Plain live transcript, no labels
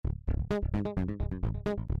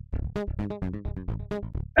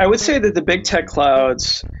I would say that the big tech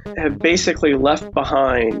clouds have basically left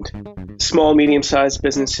behind small, medium-sized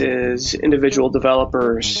businesses, individual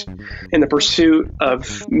developers in the pursuit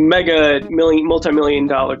of multi-million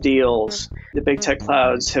dollar deals. The big tech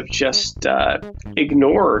clouds have just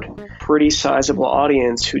ignored a pretty sizable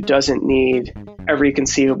audience who doesn't need every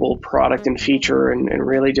conceivable product and feature and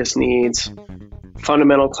really just needs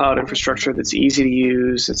fundamental cloud infrastructure that's easy to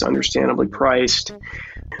use, that's understandably priced.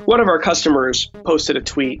 One of our customers posted a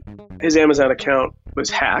tweet. His Amazon account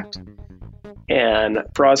was hacked, and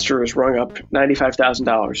fraudsters rung up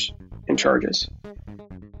 $95,000 in charges.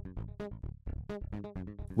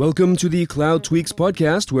 Welcome to the Cloud Tweaks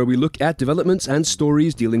podcast, where we look at developments and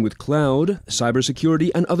stories dealing with cloud,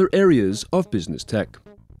 cybersecurity, and other areas of business tech.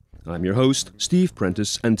 I'm your host, Steve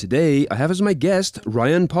Prentice, and today I have as my guest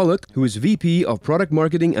Ryan Pollock, who is VP of Product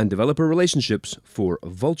Marketing and Developer Relationships for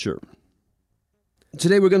Vultr.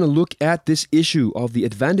 Today we're going to look at this issue of the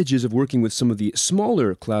advantages of working with some of the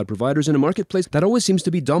smaller cloud providers in a marketplace that always seems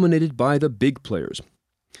to be dominated by the big players.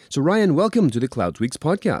 So Ryan, welcome to the Cloud Tweaks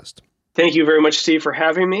podcast. Thank you very much, Steve, for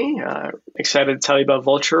having me. Excited to tell you about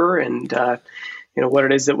Vultr and what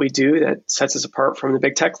it is that we do that sets us apart from the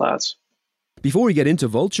big tech clouds. Before we get into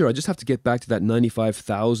Vultr, I just have to get back to that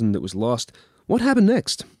 $95,000 that was lost. What happened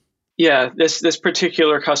next? Yeah, this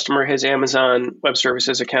particular customer, his Amazon Web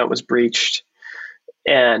Services account was breached.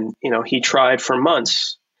 And, he tried for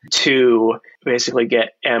months to basically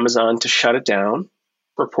get Amazon to shut it down,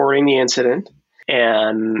 reporting the incident,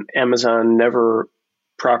 and Amazon never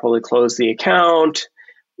properly closed the account.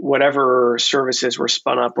 Whatever services were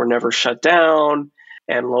spun up were never shut down.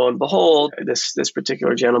 And lo and behold, this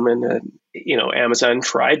particular gentleman, Amazon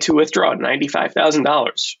tried to withdraw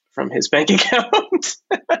 $95,000 from his bank account.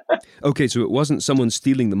 Okay, so it wasn't someone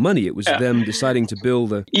stealing the money. It was them deciding to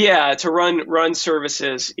build a... Yeah, to run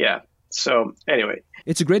services. Yeah. So anyway.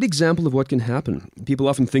 It's a great example of what can happen. People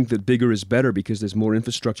often think that bigger is better because there's more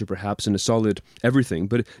infrastructure perhaps and a solid everything.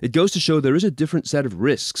 But it goes to show there is a different set of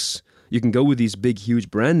risks. You can go with these big,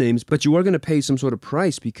 huge brand names, but you are going to pay some sort of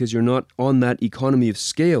price because you're not on that economy of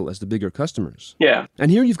scale as the bigger customers. Yeah.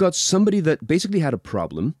 And here you've got somebody that basically had a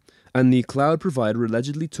problem, and the cloud provider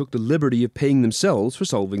allegedly took the liberty of paying themselves for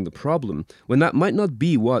solving the problem, when that might not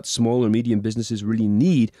be what small or medium businesses really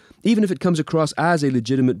need, even if it comes across as a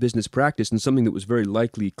legitimate business practice and something that was very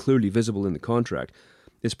likely clearly visible in the contract.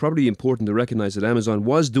 It's probably important to recognize that Amazon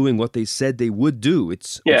was doing what they said they would do.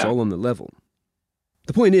 It's all on the level.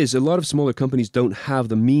 The point is, a lot of smaller companies don't have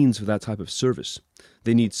the means for that type of service.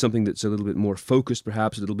 They need something that's a little bit more focused,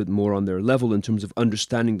 perhaps a little bit more on their level in terms of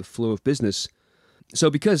understanding the flow of business. So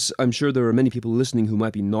because I'm sure there are many people listening who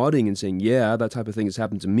might be nodding and saying, yeah, that type of thing has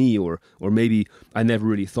happened to me, or maybe I never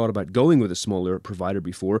really thought about going with a smaller provider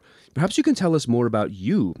before, perhaps you can tell us more about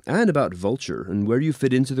you and about Vultr and where you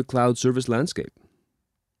fit into the cloud service landscape.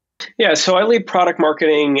 Yeah, so I lead product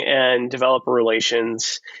marketing and developer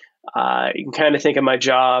relations. You can kind of think of my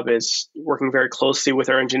job as working very closely with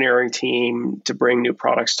our engineering team to bring new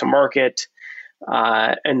products to market,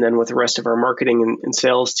 and then with the rest of our marketing and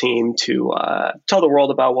sales team to tell the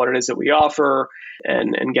world about what it is that we offer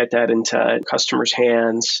and get that into customers'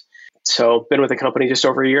 hands. So been with the company just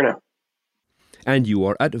over a year now. And you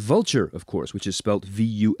are at Vultr, of course, which is spelled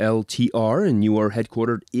VULTR, and you are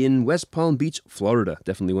headquartered in West Palm Beach, Florida.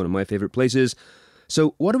 Definitely one of my favorite places.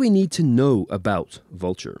 So what do we need to know about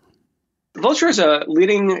Vultr? Vultr is a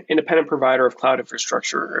leading independent provider of cloud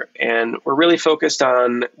infrastructure, and we're really focused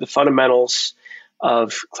on the fundamentals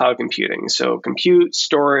of cloud computing. So compute,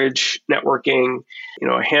 storage, networking,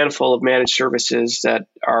 a handful of managed services that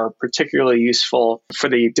are particularly useful for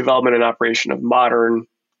the development and operation of modern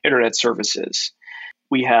internet services.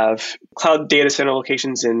 We have cloud data center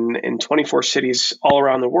locations in 24 cities all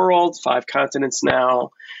around the world, 5 continents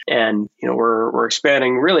now, and we're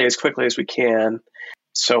expanding really as quickly as we can.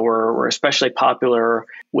 So we're especially popular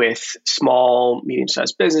with small,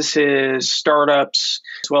 medium-sized businesses, startups,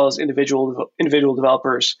 as well as individual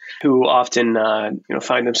developers who often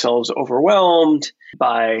find themselves overwhelmed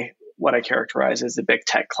by what I characterize as the big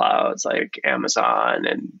tech clouds like Amazon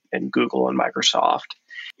and Google and Microsoft.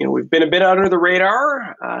 We've been a bit under the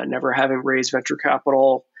radar, never having raised venture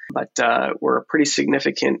capital, but we're a pretty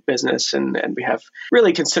significant business and we have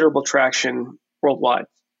really considerable traction worldwide.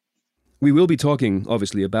 We will be talking,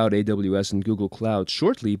 obviously, about AWS and Google Cloud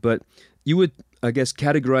shortly, but you would, I guess,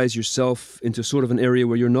 categorize yourself into sort of an area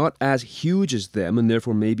where you're not as huge as them and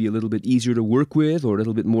therefore maybe a little bit easier to work with or a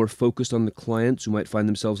little bit more focused on the clients who might find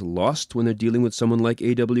themselves lost when they're dealing with someone like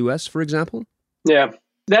AWS, for example? Yeah.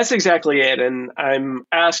 That's exactly it. And I'm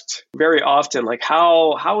asked very often, like,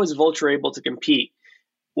 how is Vultr able to compete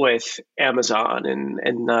with Amazon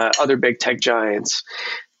and other big tech giants?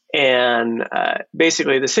 And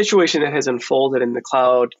basically, the situation that has unfolded in the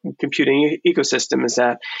cloud computing ecosystem is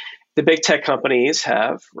that the big tech companies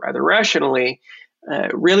have rather rationally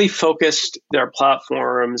really focused their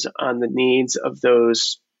platforms on the needs of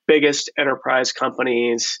those biggest enterprise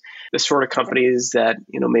companies, the sort of companies that,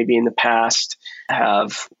 maybe in the past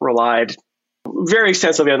have relied very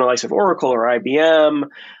extensively on the likes of Oracle or IBM.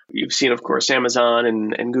 You've seen, of course, Amazon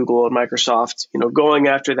and Google and Microsoft, going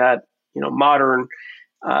after that, modern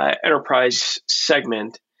enterprise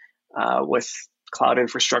segment with cloud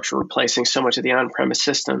infrastructure replacing so much of the on-premise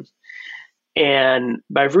systems. And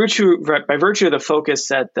by virtue of the focus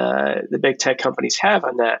that the big tech companies have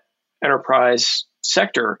on that enterprise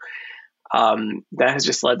sector, that has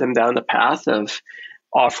just led them down the path of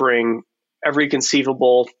offering every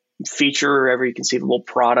conceivable feature, every conceivable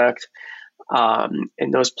product,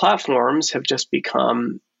 and those platforms have just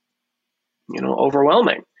become,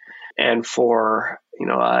 overwhelming. And for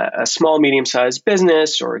a small, medium-sized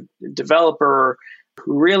business or developer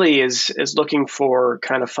who really is looking for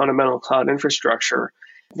kind of fundamental cloud infrastructure,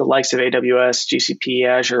 the likes of AWS, GCP,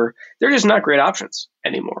 Azure, they're just not great options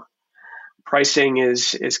anymore. Pricing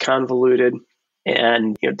is convoluted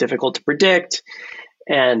and difficult to predict,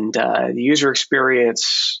 and the user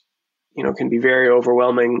experience can be very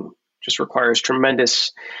overwhelming. Just requires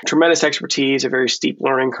tremendous expertise, a very steep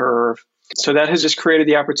learning curve. So that has just created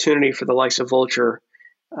the opportunity for the likes of Vultr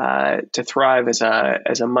to thrive as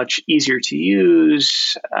a much easier to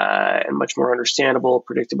use and much more understandable,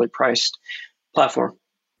 predictably priced platform.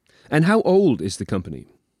 And how old is the company?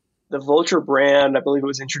 The Vultr brand, I believe it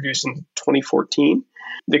was introduced in 2014.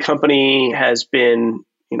 The company has been,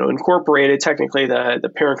 incorporated. Technically, the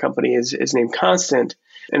parent company is named Constant,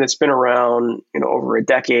 and it's been around, over a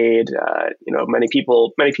decade. Many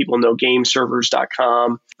people know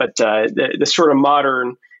GameServers.com, but the sort of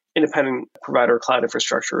modern independent provider of cloud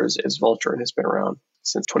infrastructure is Vultr and has been around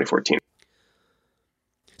since 2014.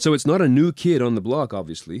 So it's not a new kid on the block,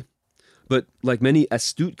 obviously. But like many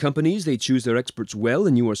astute companies, they choose their experts well,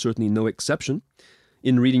 and you are certainly no exception.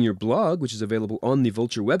 In reading your blog, which is available on the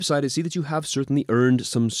Vultr website, I see that you have certainly earned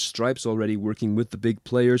some stripes already working with the big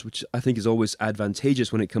players, which I think is always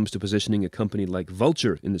advantageous when it comes to positioning a company like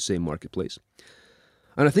Vultr in the same marketplace.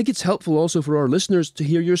 And I think it's helpful also for our listeners to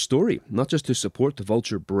hear your story, not just to support the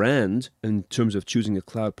Vultr brand in terms of choosing a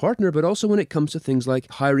cloud partner, but also when it comes to things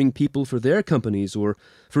like hiring people for their companies or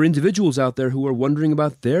for individuals out there who are wondering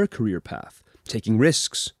about their career path, taking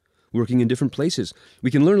risks, working in different places.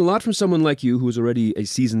 We can learn a lot from someone like you who is already a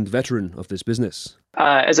seasoned veteran of this business.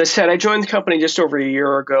 As I said, I joined the company just over a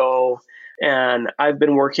year ago, and I've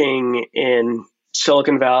been working in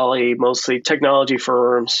Silicon Valley, mostly technology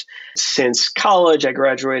firms, since college. I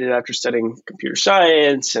graduated after studying computer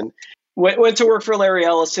science and went to work for Larry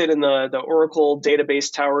Ellison in the Oracle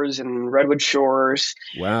database towers in Redwood Shores.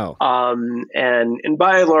 Wow. And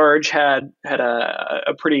by and large had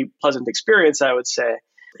a pretty pleasant experience, I would say.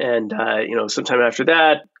 And sometime after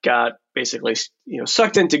that, got basically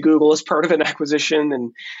sucked into Google as part of an acquisition,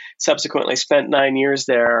 and subsequently spent 9 years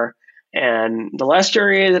there. And the last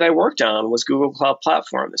area that I worked on was Google Cloud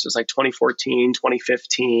Platform. This was like 2014,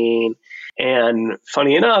 2015. And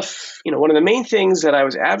funny enough, one of the main things that I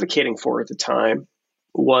was advocating for at the time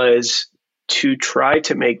was to try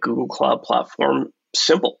to make Google Cloud Platform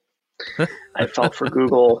simple. I felt for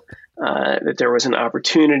Google that there was an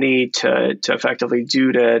opportunity to effectively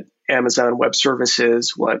do to Amazon Web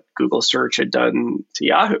Services what Google Search had done to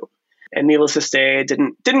Yahoo. And needless to say, I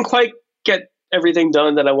didn't quite get everything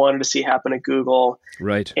done that I wanted to see happen at Google.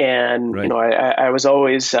 Right. And, right. I was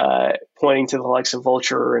always pointing to the likes of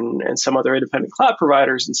Vultr and some other independent cloud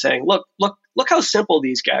providers and saying, look how simple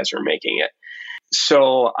these guys are making it.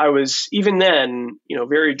 So I was even then,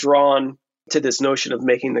 very drawn to this notion of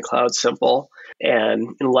making the cloud simple,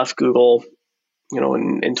 and left Google,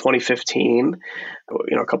 in 2015.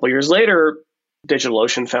 A couple of years later,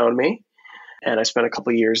 DigitalOcean found me, and I spent a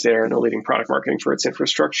couple of years there leading product marketing for its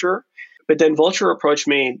infrastructure. But then Vultr approached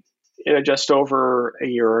me just over a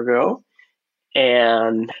year ago,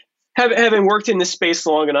 and having worked in this space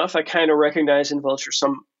long enough, I kind of recognized in Vultr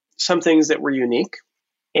some things that were unique.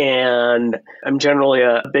 And I'm generally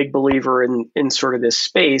a big believer in sort of this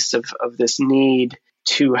space of this need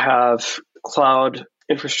to have cloud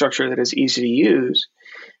infrastructure that is easy to use.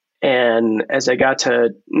 And as I got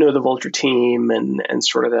to know the Vultr team and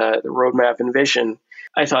sort of the roadmap and vision,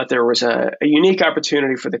 I thought there was a unique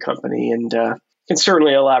opportunity for the company, and can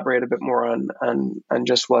certainly elaborate a bit more on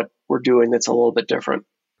just what we're doing that's a little bit different.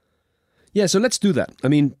 Yeah, so let's do that. I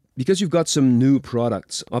mean, because you've got some new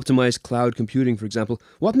products, optimized cloud computing, for example,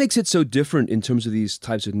 what makes it so different in terms of these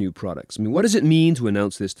types of new products? I mean, what does it mean to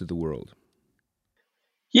announce this to the world?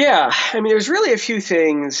 Yeah, I mean, there's really a few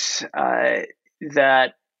things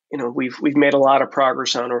that we've made a lot of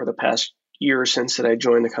progress on over the past year since that I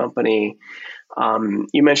joined the company.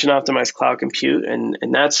 You mentioned optimized cloud compute, and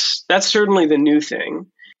that's certainly the new thing.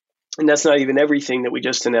 And that's not even everything that we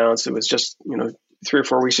just announced. It was just 3 or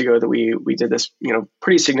 4 weeks ago that we did this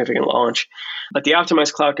pretty significant launch. But the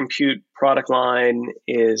optimized cloud compute product line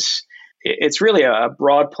it's really a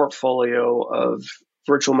broad portfolio of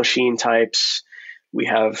virtual machine types. We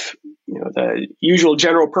have the usual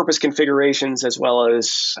general purpose configurations as well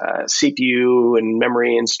as CPU and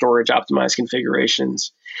memory and storage optimized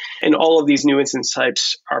configurations. And all of these new instance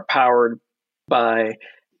types are powered by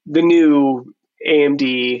the new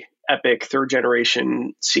AMD EPYC third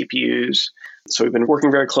generation CPUs. So we've been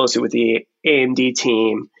working very closely with the AMD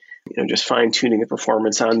team, just fine tuning the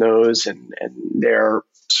performance on those, and they're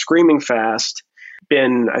screaming fast.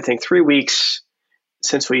 Been, I think, 3 weeks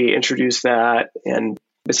since we introduced that. And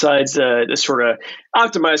besides the sort of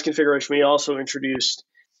optimized configuration, we also introduced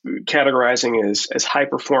categorizing as high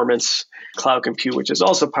performance cloud compute, which is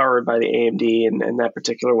also powered by the AMD. And that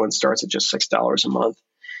particular one starts at just $6 a month.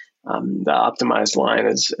 The optimized line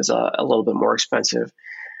is a little bit more expensive.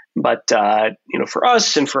 But for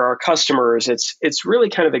us and for our customers, it's really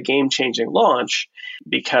kind of a game-changing launch,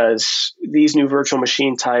 because these new virtual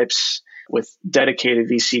machine types with dedicated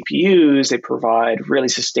vCPUs, they provide really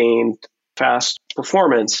sustained, fast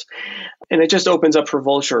performance, and it just opens up for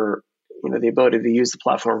Vultr, the ability to use the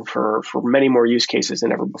platform for many more use cases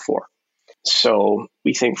than ever before. So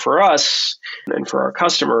we think for us and for our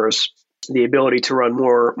customers, the ability to run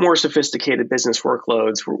more sophisticated business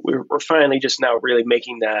workloads, we're finally just now really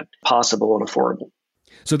making that possible and affordable.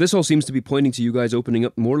 So this all seems to be pointing to you guys opening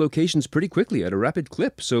up more locations pretty quickly at a rapid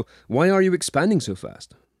clip. So why are you expanding so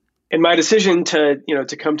fast? And my decision to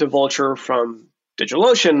come to Vultr from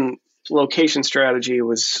DigitalOcean, location strategy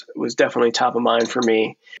was definitely top of mind for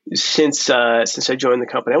me since I joined the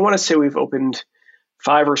company. I want to say we've opened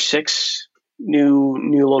 5 or 6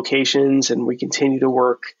 new locations, and we continue to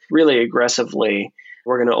work really aggressively.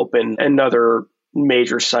 We're going to open another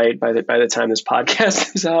major site by the time this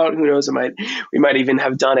podcast is out. Who knows? We might even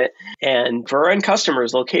have done it. And for our end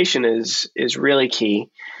customers, location is really key.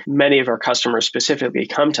 Many of our customers specifically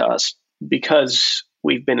come to us because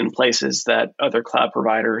we've been in places that other cloud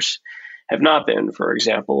providers have not been, for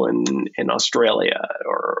example, in Australia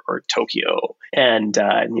or Tokyo, and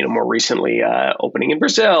more recently opening in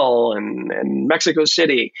Brazil and Mexico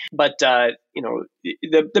City. But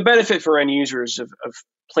the benefit for end users of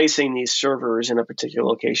placing these servers in a particular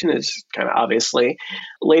location is kind of obviously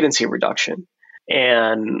latency reduction.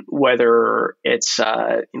 And whether it's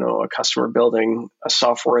a customer building a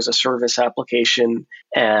software as a service application,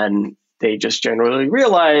 and they just generally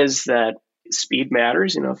realize that speed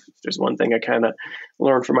matters. If there's one thing I kind of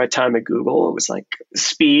learned from my time at Google, it was like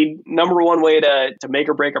speed. Number one way to make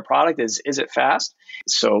or break a product is it fast?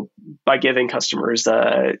 So by giving customers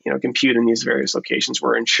compute in these various locations,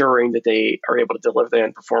 we're ensuring that they are able to deliver the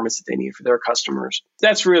end performance that they need for their customers.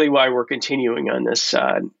 That's really why we're continuing on this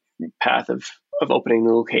path of opening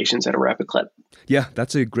the locations at a rapid clip. Yeah,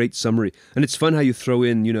 that's a great summary. And it's fun how you throw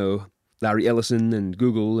in, Larry Ellison and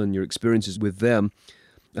Google and your experiences with them.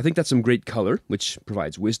 I think that's some great color, which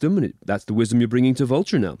provides wisdom, and that's the wisdom you're bringing to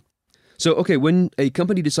Vultr now. So, okay, when a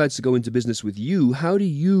company decides to go into business with you, how do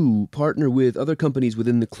you partner with other companies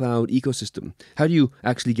within the cloud ecosystem? How do you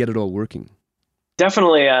actually get it all working?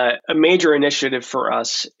 Definitely a major initiative for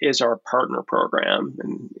us is our partner program.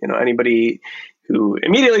 And, anybody who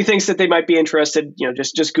immediately thinks that they might be interested,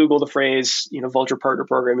 just Google the phrase, Vultr Partner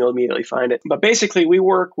Program, you'll immediately find it. But basically, we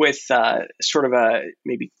work with sort of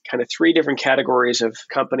maybe kind of 3 different categories of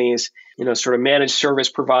companies, sort of managed service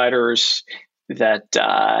providers that,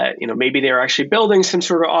 maybe they're actually building some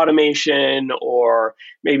sort of automation, or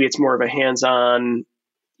maybe it's more of a hands-on,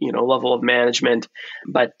 level of management,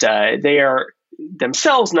 but they are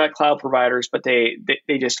themselves not cloud providers, but they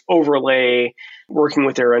just overlay working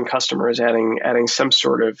with their end customers, adding some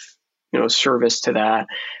sort of service to that.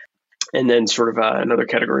 And then sort of another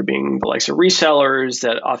category being the likes of resellers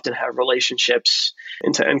that often have relationships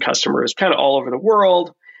into end customers kind of all over the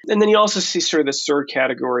world. And then you also see sort of this third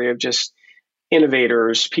category of just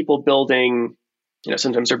innovators, people building,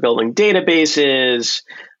 sometimes they're building databases.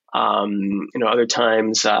 Other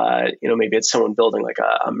times, maybe it's someone building like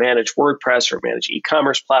a managed WordPress or managed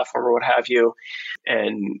e-commerce platform or what have you.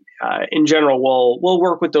 And in general, we'll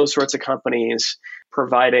work with those sorts of companies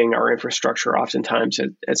providing our infrastructure oftentimes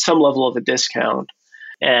at some level of a discount.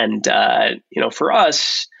 And, for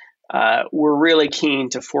us, we're really keen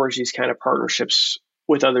to forge these kind of partnerships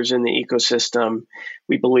with others in the ecosystem.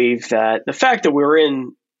 We believe that the fact that we're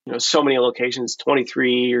in so many locations,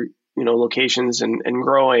 23 locations and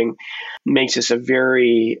growing, makes us a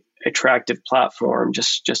very attractive platform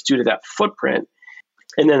just due to that footprint.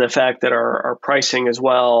 And then the fact that our pricing as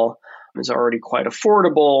well is already quite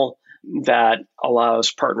affordable, that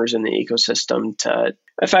allows partners in the ecosystem to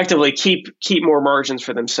effectively keep more margins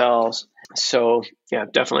for themselves. So yeah,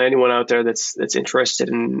 definitely anyone out there that's interested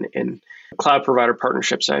in cloud provider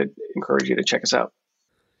partnerships, I'd encourage you to check us out.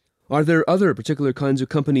 Are there other particular kinds of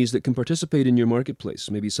companies that can participate in your marketplace?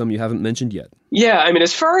 Maybe some you haven't mentioned yet? Yeah,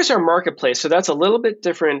 as far as our marketplace, so that's a little bit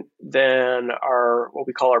different than what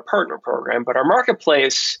we call our partner program. But our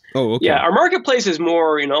marketplace, our marketplace is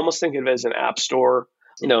more, almost think of it as an app store.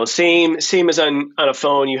 Same as on a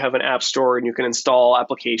phone, you have an app store and you can install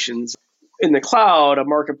applications. In the cloud, a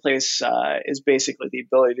marketplace is basically the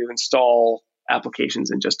ability to install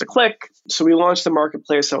applications in just a click. So we launched the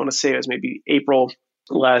marketplace, I want to say it was maybe April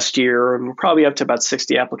last year, and we're probably up to about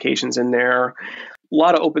 60 applications in there. A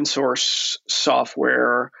lot of open source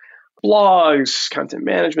software, blogs, content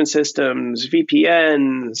management systems,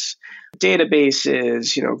 VPNs,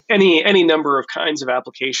 databases, any number of kinds of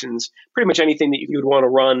applications, pretty much anything that you would want to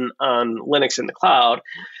run on Linux in the cloud.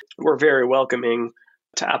 We're very welcoming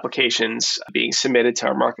to applications being submitted to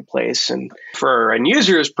our marketplace, and for our end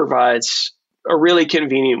users provides a really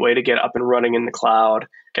convenient way to get up and running in the cloud,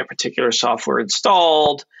 get particular software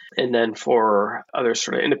installed, and then for other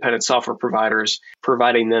sort of independent software providers,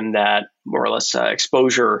 providing them that more or less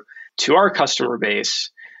exposure to our customer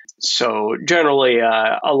base. So generally,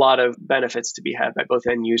 a lot of benefits to be had by both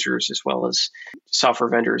end users as well as software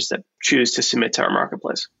vendors that choose to submit to our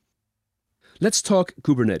marketplace. Let's talk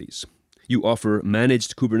Kubernetes. You offer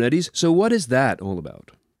managed Kubernetes. So what is that all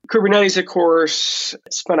about? Kubernetes, of course,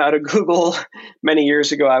 spun out of Google many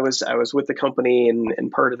years ago. I was with the company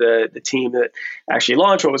and part of the team that actually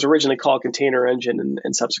launched what was originally called Container Engine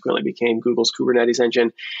and subsequently became Google's Kubernetes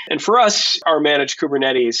Engine. And for us, our managed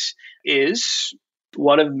Kubernetes is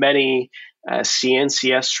one of many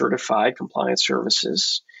CNCF certified compliance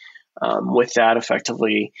services. With that,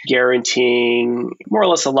 effectively guaranteeing more or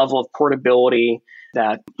less a level of portability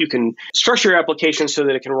that you can structure your application so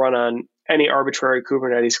that it can run on any arbitrary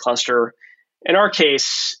Kubernetes cluster. In our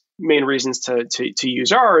case, main reasons to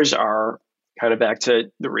use ours are kind of back to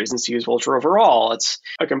the reasons to use Vultr overall. It's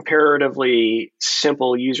a comparatively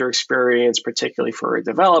simple user experience, particularly for a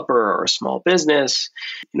developer or a small business.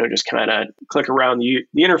 Just kind of click around the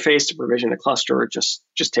interface to provision a cluster. It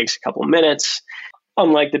just takes a couple of minutes.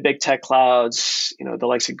 Unlike the big tech clouds, the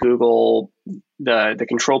likes of Google, the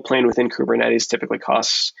control plane within Kubernetes typically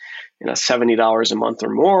costs $70 a month or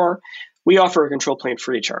more. We offer a control plane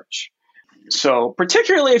free of charge. So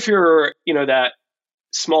particularly if you're that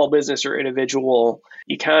small business or individual,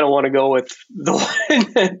 you kind of want to go with the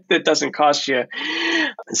one that doesn't cost you.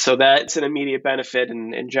 So that's an immediate benefit,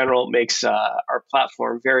 and in general, it makes our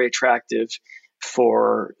platform very attractive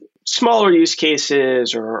for smaller use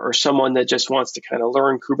cases or someone that just wants to kind of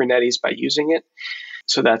learn Kubernetes by using it.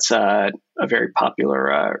 So that's a very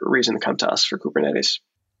popular reason to come to us for Kubernetes.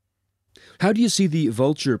 How do you see the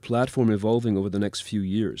Vultr platform evolving over the next few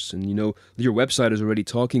years? And your website is already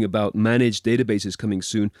talking about managed databases coming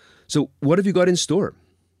soon. So what have you got in store?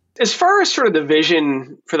 As far as sort of the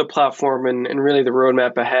vision for the platform and really the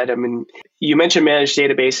roadmap ahead, you mentioned managed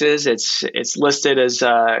databases. It's listed as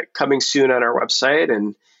coming soon on our website,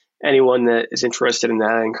 and anyone that is interested in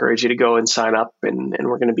that, I encourage you to go and sign up. And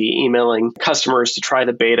we're going to be emailing customers to try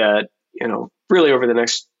the beta, really over the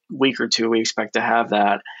next week or two. We expect to have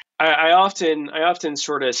that. I often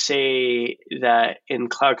sort of say that in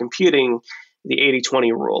cloud computing, the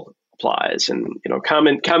 80-20 rule applies. And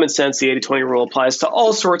common sense, the 80-20 rule applies to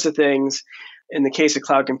all sorts of things. In the case of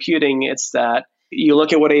cloud computing, it's that you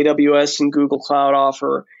look at what AWS and Google Cloud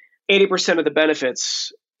offer, 80% of the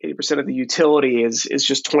benefits, 80% of the utility is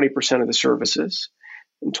just 20% of the services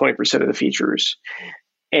and 20% of the features.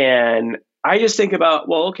 And I just think about,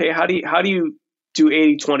 well, okay, how do you do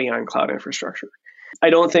 80-20 on cloud infrastructure? I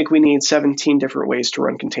don't think we need 17 different ways to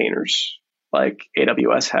run containers like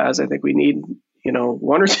AWS has. I think we need,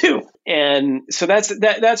 one or two. And so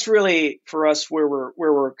that's really for us where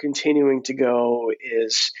we're continuing to go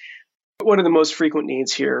is what are the most frequent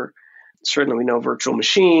needs here? Certainly we know virtual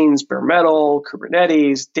machines, bare metal,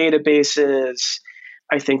 Kubernetes, databases.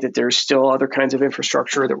 I think that there's still other kinds of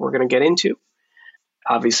infrastructure that we're going to get into.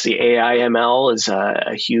 Obviously, AI, ML is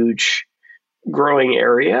a huge growing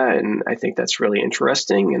area, and I think that's really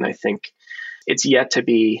interesting. And I think it's yet to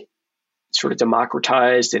be sort of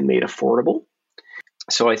democratized and made affordable.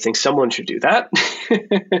 So I think someone should do that.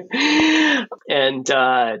 And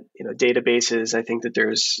databases. I think that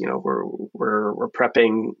there's we're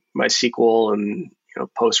prepping MySQL and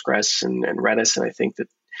Postgres and Redis, and I think that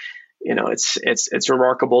it's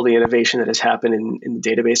remarkable the innovation that has happened in the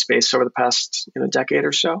database space over the past decade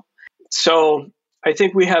or so. So I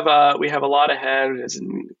think we have a lot ahead, as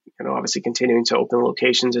in, obviously continuing to open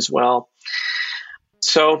locations as well.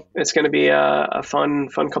 So it's going to be a fun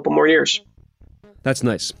couple more years. That's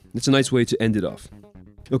nice. It's a nice way to end it off.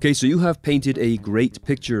 Okay, so you have painted a great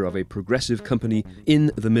picture of a progressive company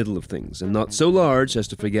in the middle of things, and not so large as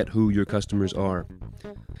to forget who your customers are.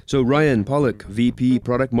 So Ryan Pollock, VP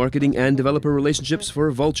Product Marketing and Developer Relationships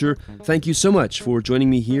for Vultr, thank you so much for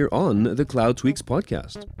joining me here on the Cloud Tweaks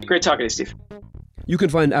podcast. Great talking to you, Steve. You can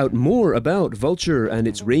find out more about Vultr and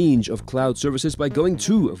its range of cloud services by going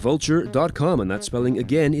to vultr.com, and that spelling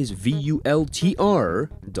again is VULTR.com.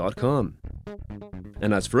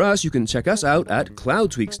 And as for us, you can check us out at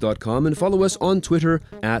cloudtweaks.com and follow us on Twitter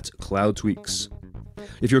at cloudtweaks.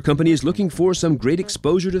 If your company is looking for some great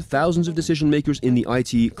exposure to thousands of decision makers in the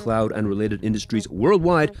IT, cloud, and related industries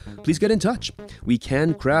worldwide, please get in touch. We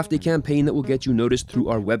can craft a campaign that will get you noticed through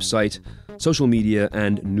our website, social media,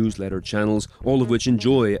 and newsletter channels, all of which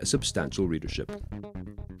enjoy a substantial readership.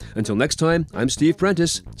 Until next time, I'm Steve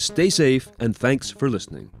Prentice. Stay safe, and thanks for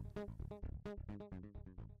listening.